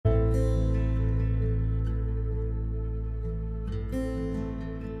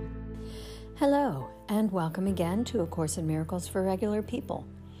Hello, and welcome again to A Course in Miracles for Regular People.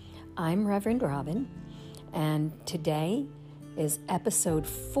 I'm Reverend Robin, and today is episode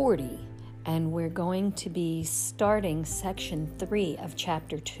 40, and we're going to be starting section 3 of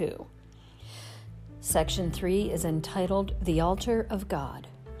chapter 2. Section 3 is entitled The Altar of God,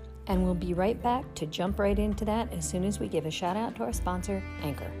 and we'll be right back to jump right into that as soon as we give a shout out to our sponsor,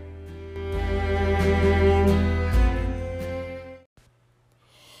 Anchor.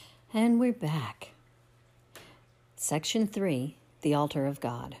 And we're back. Section 3, The Altar of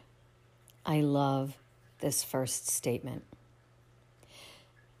God. I love this first statement.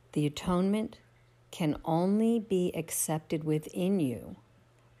 The atonement can only be accepted within you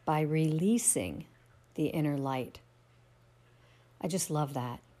by releasing the inner light. I just love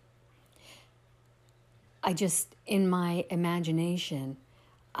that. In my imagination,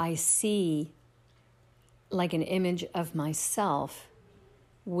 I see like an image of myself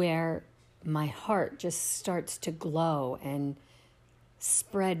where my heart just starts to glow and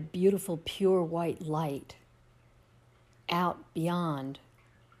spread beautiful, pure white light out beyond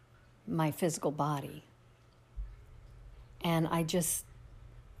my physical body. And I just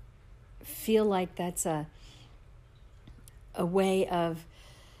feel like that's a way of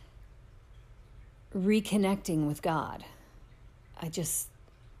reconnecting with God.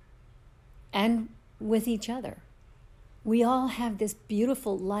 And with each other. We all have this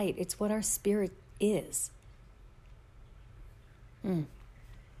beautiful light. It's what our spirit is.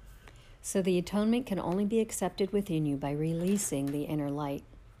 So the atonement can only be accepted within you by releasing the inner light.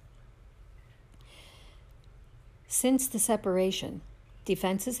 Since the separation,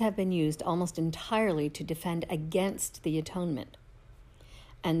 defenses have been used almost entirely to defend against the atonement,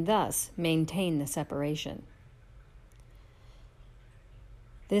 and thus maintain the separation.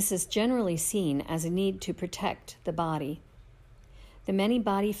 This is generally seen as a need to protect the body. The many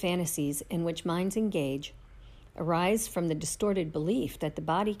body fantasies in which minds engage arise from the distorted belief that the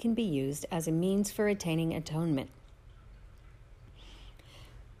body can be used as a means for attaining atonement.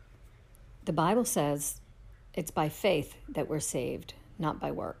 The Bible says it's by faith that we're saved, not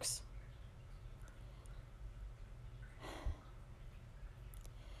by works.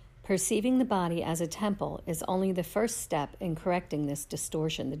 Perceiving the body as a temple is only the first step in correcting this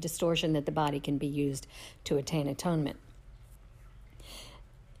distortion, the distortion that the body can be used to attain atonement.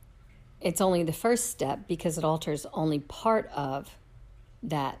 It's only the first step because it alters only part of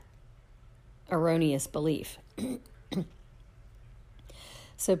that erroneous belief.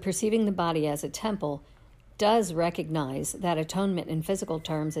 So perceiving the body as a temple does recognize that atonement in physical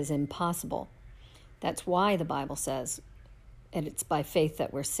terms is impossible. That's why the Bible says, and it's by faith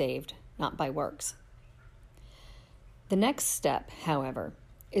that we're saved, not by works. The next step, however,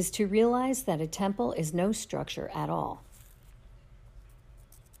 is to realize that a temple is no structure at all.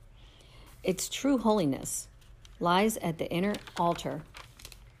 Its true holiness lies at the inner altar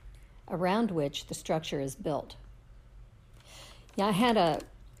around which the structure is built. Yeah, I had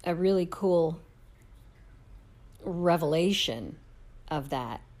a really cool revelation of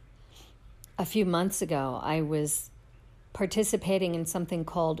that. A few months ago, I was participating in something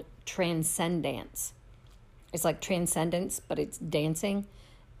called transcendence. It's like transcendence, but it's dancing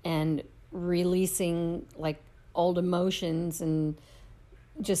and releasing like old emotions, and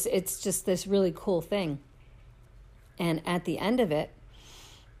it's just this really cool thing. And at the end of it,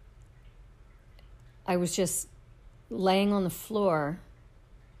 I was just laying on the floor,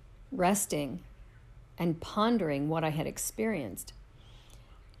 resting and pondering what I had experienced.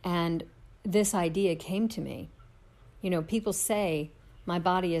 And this idea came to me. You know, people say my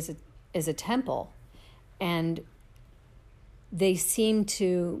body is a temple, and they seem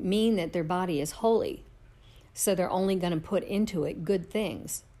to mean that their body is holy, so they're only going to put into it good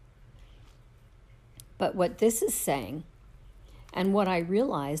things. But what this is saying, and what I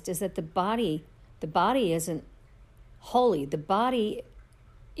realized, is that the body isn't holy. The body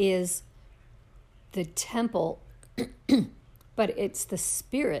is the temple, but it's the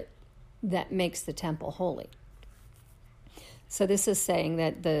spirit that makes the temple holy. So this is saying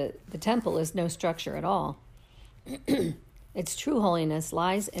that the temple is no structure at all. Its true holiness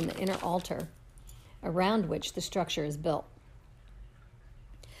lies in the inner altar around which the structure is built.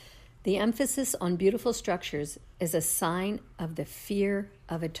 The emphasis on beautiful structures is a sign of the fear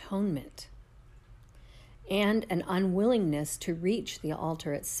of atonement and an unwillingness to reach the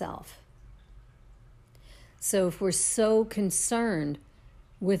altar itself. So if we're so concerned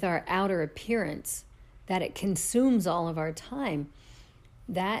with our outer appearance that it consumes all of our time,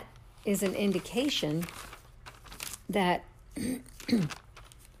 that is an indication that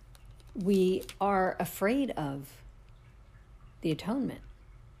we are afraid of the atonement.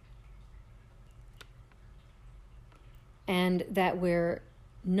 and that we're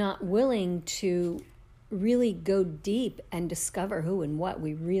not willing to really go deep and discover who and what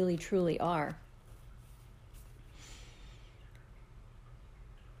we really truly are.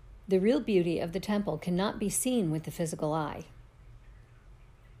 The real beauty of the temple cannot be seen with the physical eye.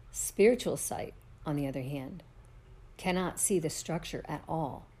 Spiritual sight, on the other hand, cannot see the structure at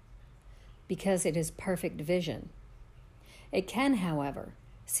all because it is perfect vision. It can, however,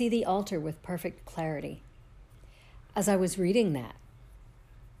 see the altar with perfect clarity. As I was reading that,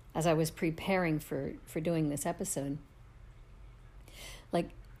 as I was preparing for doing this episode, like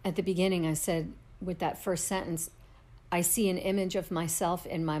at the beginning I said with that first sentence, I see an image of myself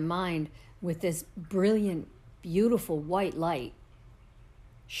in my mind with this brilliant, beautiful white light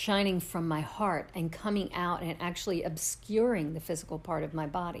shining from my heart and coming out and actually obscuring the physical part of my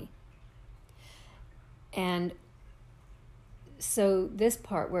body. And so this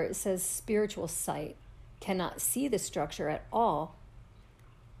part where it says spiritual sight cannot see the structure at all,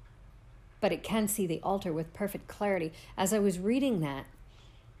 but it can see the altar with perfect clarity. As I was reading that,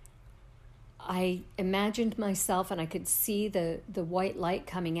 I imagined myself and I could see the white light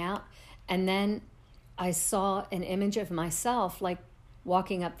coming out, and then I saw an image of myself like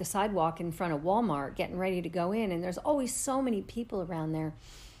walking up the sidewalk in front of Walmart getting ready to go in, and there's always so many people around there.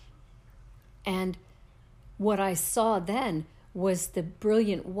 And what I saw then was the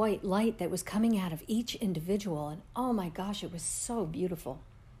brilliant white light that was coming out of each individual, and oh my gosh, it was so beautiful.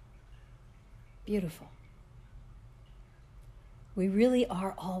 Beautiful. We really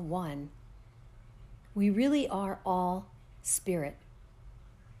are all one. We really are all spirit.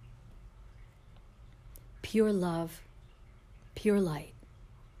 Pure love, pure light.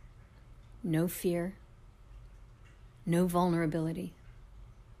 No fear, no vulnerability.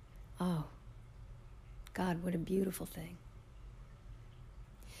 Oh, God, what a beautiful thing.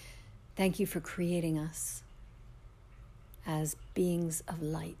 Thank you for creating us as beings of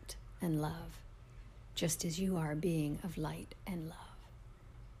light and love, just as you are a being of light and love.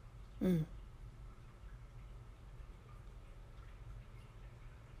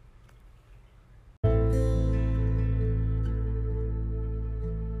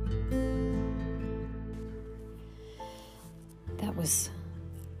 That was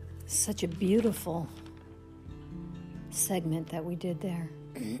such a beautiful segment that we did there.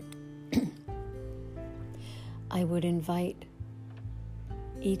 I would invite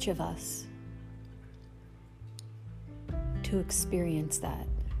each of us to experience that,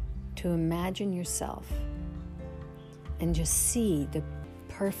 to imagine yourself and just see the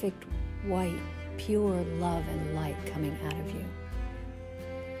perfect white, pure love and light coming out of you.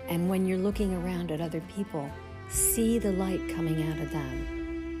 And when you're looking around at other people, see the light coming out of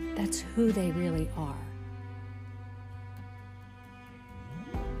them. That's who they really are.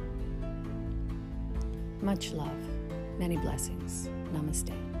 Much love. Many blessings.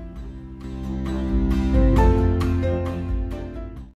 Namaste.